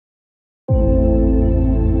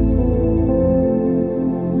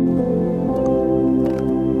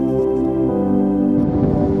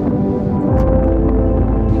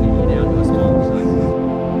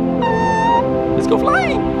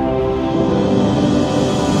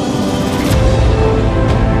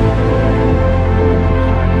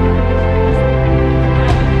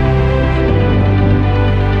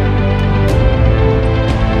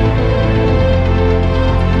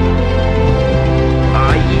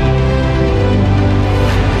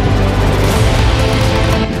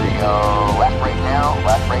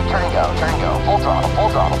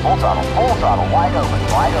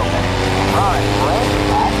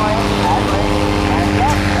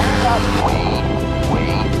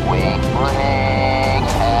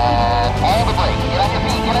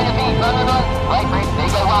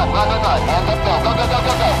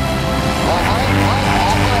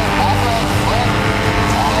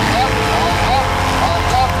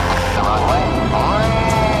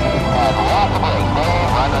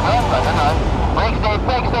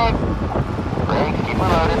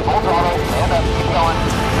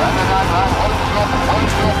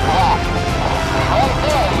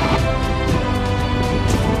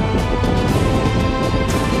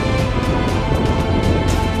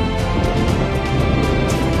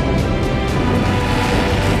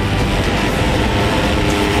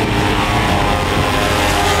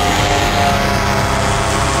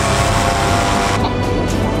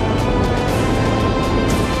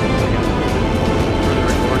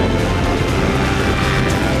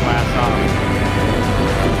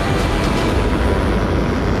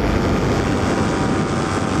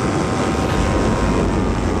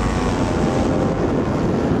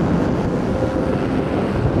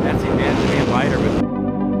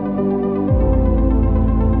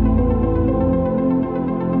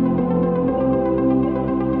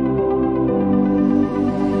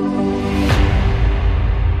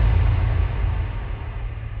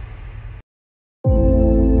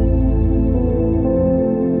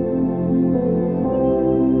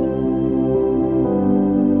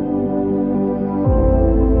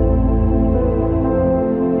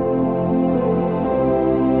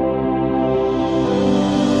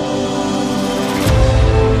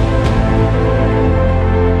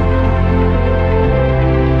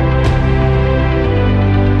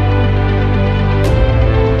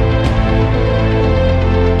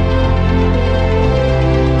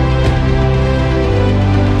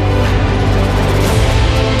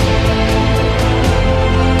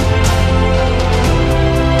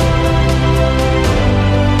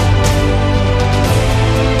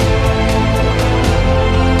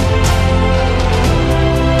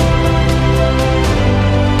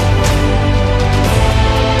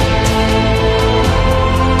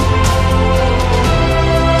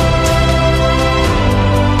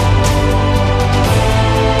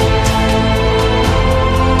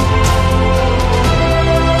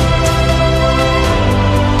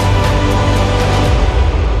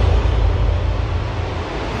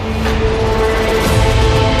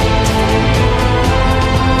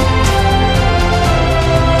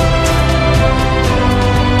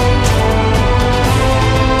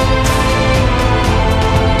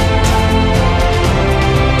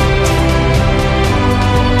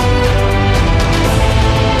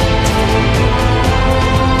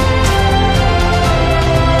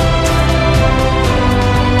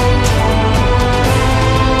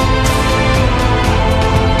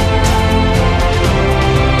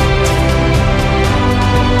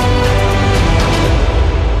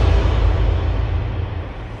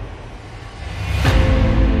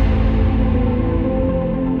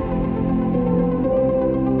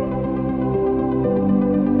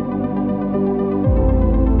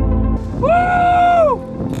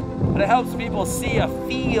but it helps people see a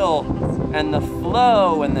feel and the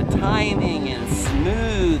flow and the timing and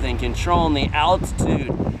smooth and controlling the altitude.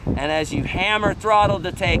 And as you hammer throttle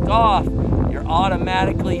to take off, you're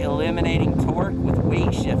automatically eliminating torque with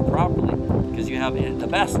weight shift properly, because you have the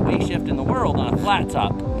best weight shift in the world on a flat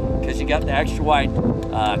top, because you got the extra wide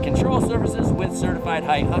control surfaces with certified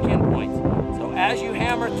height hook endpoints. So as you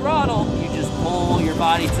hammer throttle, you just pull your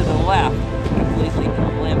body to the left, completely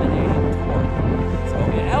eliminating torque. So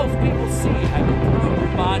it helps people see how you throw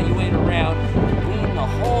your body weight around, clean the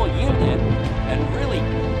whole unit, and really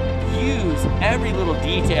use every little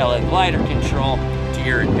detail in glider control to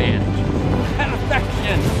your advantage.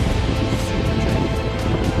 Perfection!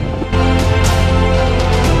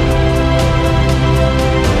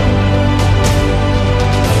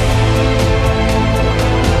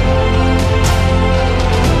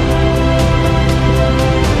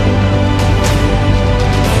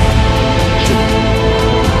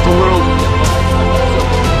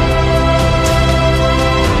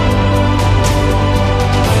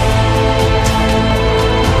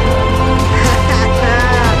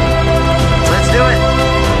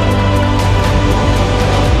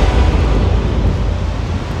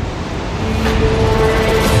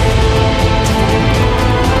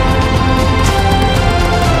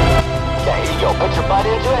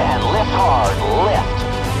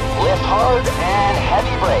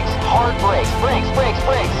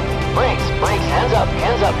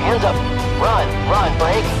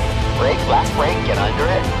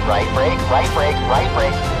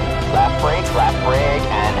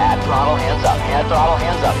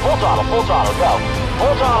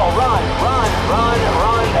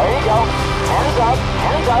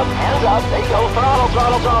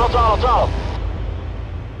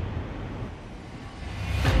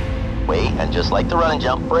 Just like the run and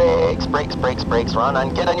jump, brakes, brakes, brakes, brakes, run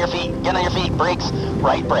on, get on your feet, brakes,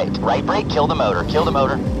 right brake, kill the motor,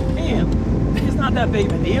 Damn, it's not that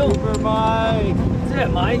big of a deal. Super Mike. That's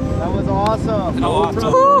it, Mike. That was awesome. No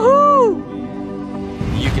problem.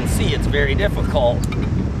 Woohoo! You can see it's very difficult,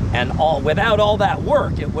 and without all that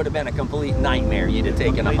work, it would have been a complete nightmare. You'd have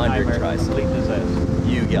taken 100 tries. Complete disaster.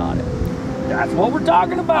 You got it. That's what we're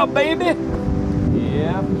talking about, baby.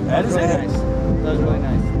 Yeah. That is it. Nice. That was really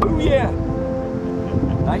nice. Oh yeah.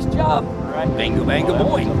 Nice job. All right. Bingo, bango,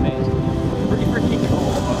 boing. Pretty freaking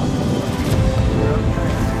cool.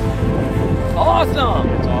 Awesome.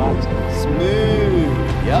 It's awesome. Smooth.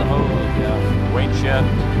 Yep. Smooth, yeah. Weight shift.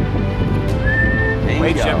 Bingo.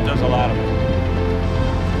 Weight shift does a lot of it.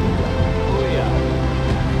 Oh yeah.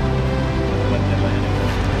 Let that land.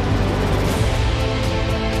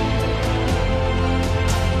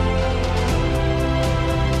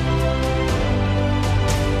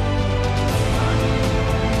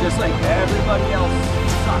 Just like everybody else.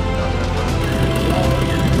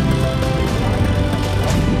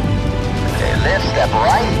 Okay, lift, step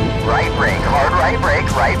right brake, hard right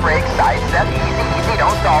brake, side step, easy,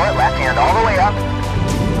 don't stall it, left hand all the way up,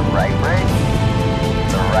 the right brake,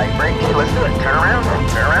 okay, let's do it, turn around,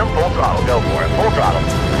 full throttle, go for it, full throttle,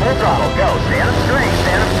 go, stand up straight,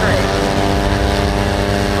 brake,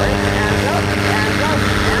 hands up,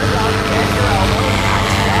 and your elbow,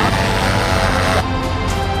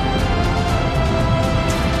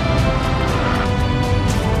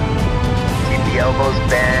 elbows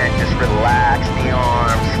bent, just relax the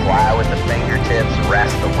arms, fly with the fingertips, rest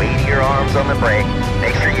the weight of your arms on the brake.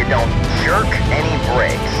 Make sure you don't jerk any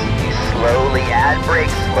brakes. You slowly add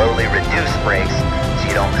brakes, slowly reduce brakes, so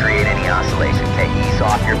you don't create any oscillation. Okay, ease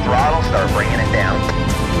off your throttle, start bringing it down.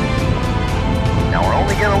 Now we're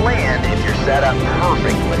only going to land if you're set up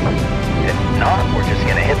perfectly. If not, we're just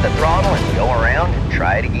going to hit the throttle and go around and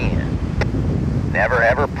try it again. Never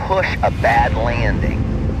ever push a bad landing.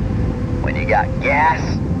 When you got gas,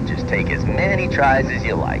 just take as many tries as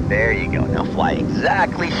you like. There you go. Now fly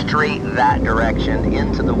exactly straight that direction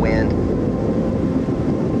into the wind.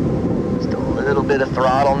 Just a little bit of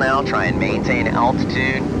throttle now. Try and maintain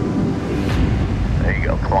altitude. There you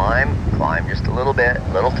go. Climb just a little bit.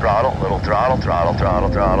 Little throttle, little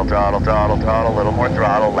more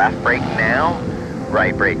throttle. Left brake now.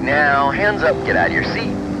 Right brake now. Hands up. Get out of your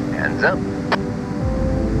seat. Hands up.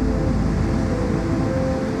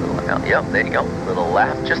 Yep, there you go. Little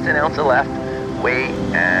left, just an ounce of left. Wait,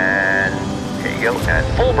 and there you go. And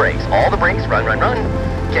full brakes, all the brakes, run.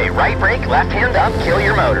 Okay, right brake, left hand up, kill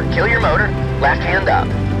your motor. Left hand up,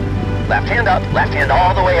 left hand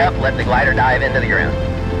all the way up, let the glider dive into the ground.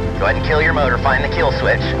 Go ahead and kill your motor, find the kill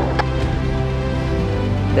switch.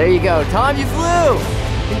 There you go, Tom, you flew!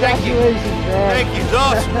 Congratulations, man. Thank you, it's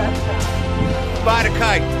awesome. Fly the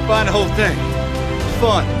kite, flying the whole thing. It's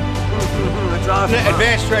fun. That's awesome.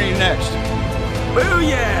 Advanced training next.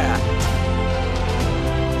 Booyah!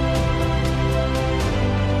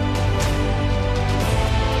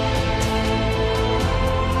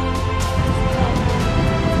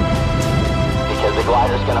 Because the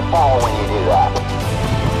glider's gonna fall when you do that.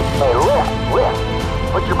 Hey, lift.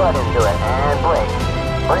 Put your butt into it and brake.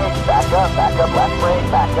 Brake, back up, left brake,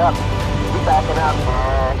 back up. Keep backing up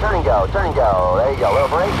and turn and go. There you go, little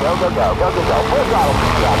brake, go. Full throttle, full throttle.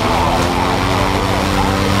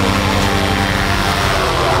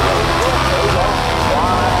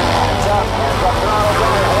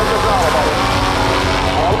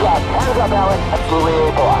 Hands up, Alex.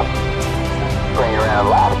 Absolutely pull off. Bring it around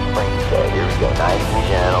left. Okay, here we go. Nice and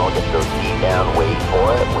gentle. Get those feet down. Wait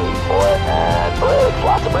for it. And brakes.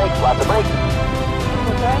 Lots of brakes. Let's go.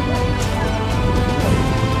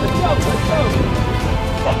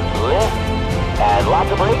 Lift. And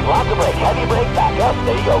lots of brakes. Heavy brake. Back up.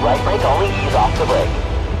 There you go. Right brake. Only ease off the brake.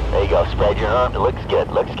 There you go. Spread your arm. It looks good.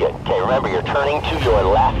 Okay, remember you're turning to your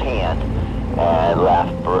left hand. And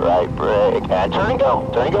left, right brake, and turn and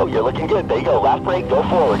go. You're looking good. There you go. Left brake, go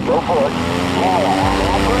forward. Yeah,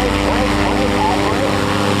 left brake.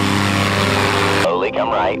 Slowly come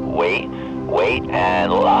right. Wait,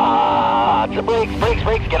 and lots of brakes.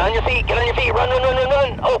 Get on your feet. Run.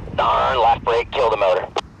 Oh, darn, left brake, kill the motor.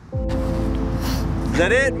 Is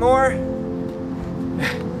that it? More?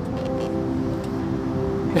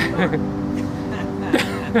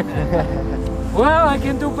 Well, I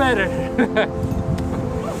can do better.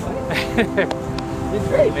 It's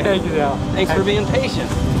great, man. Thank you, Dell. Thanks for being patient.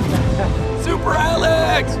 Super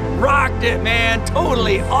Alex! Rocked it, man.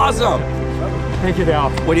 Totally awesome. Thank you, Dell.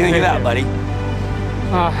 What do you think of that, buddy?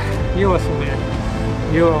 You're awesome, man.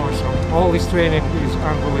 You're awesome. All this training is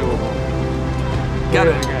unbelievable.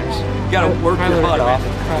 Gotta work your butt off.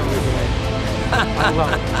 I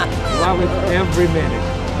love it. Love it every minute.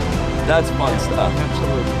 That's fun stuff.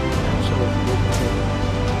 Absolutely.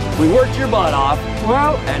 We worked your butt off.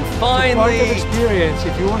 Well, and it's part finally, of experience.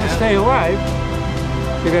 If you want to stay alive,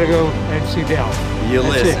 you gotta go and see Dell. You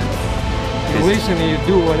That's listen. it. You listen and you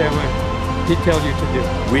do whatever he tells you to do.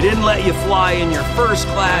 We didn't let you fly in your first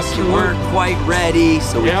class. You weren't quite ready,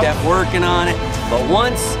 so we kept working on it. But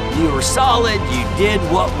once you were solid, you did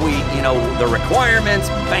what the requirements,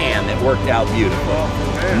 bam, it worked out beautiful.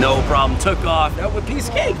 No problem, took off. That was a piece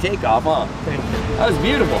of cake, take off, huh? Thank you. That was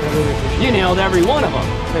beautiful. You nailed every one of them.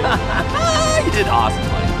 You did awesome,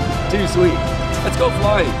 buddy. Too sweet. Let's go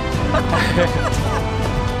flying.